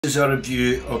This is a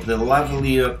review of the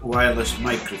Lavalier wireless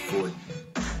microphone.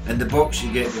 In the box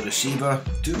you get the receiver,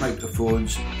 two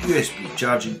microphones, USB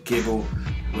charging cable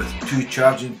with two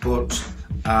charging ports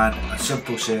and a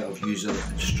simple set of user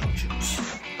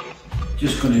instructions.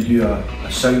 Just going to do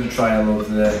a sound trial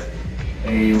of the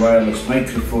wireless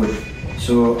microphone.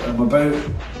 So I'm about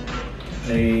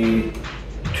 2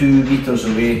 meters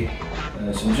away,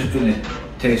 so I'm just going to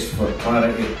test for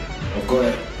clarity. I've got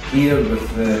it here with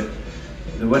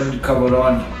the wind cover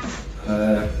on,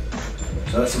 so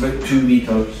that's about 2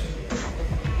 meters.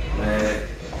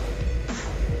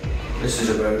 This is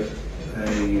about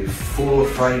 4 or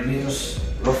 5 meters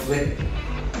roughly.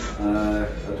 I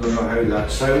don't know how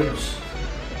that sounds.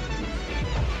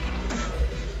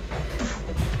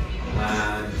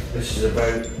 And this is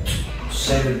about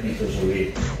 7 meters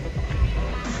away,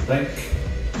 I think.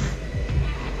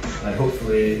 And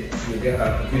hopefully you'll get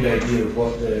a good idea of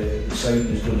what the sound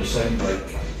is going to sound like.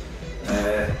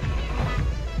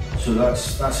 So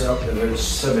that's it up to about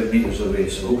 7 meters away,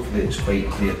 so hopefully it's quite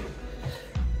clear.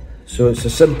 So it's a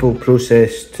simple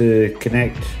process to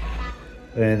connect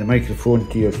the microphone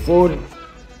to your phone.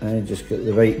 Just get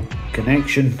the right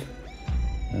connection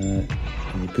and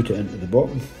you put it into the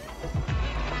bottom.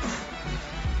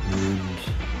 And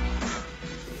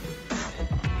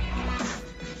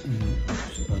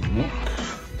unlock.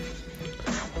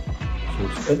 So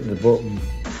it's into the bottom.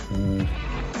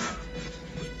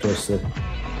 Press the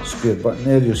square button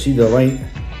there, you'll see the light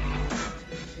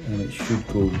and it should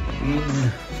go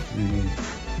green.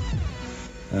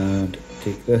 And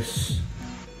take this,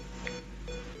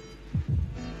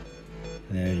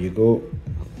 there you go,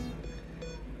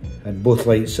 and both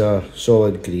lights are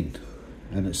solid green,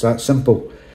 and it's that simple.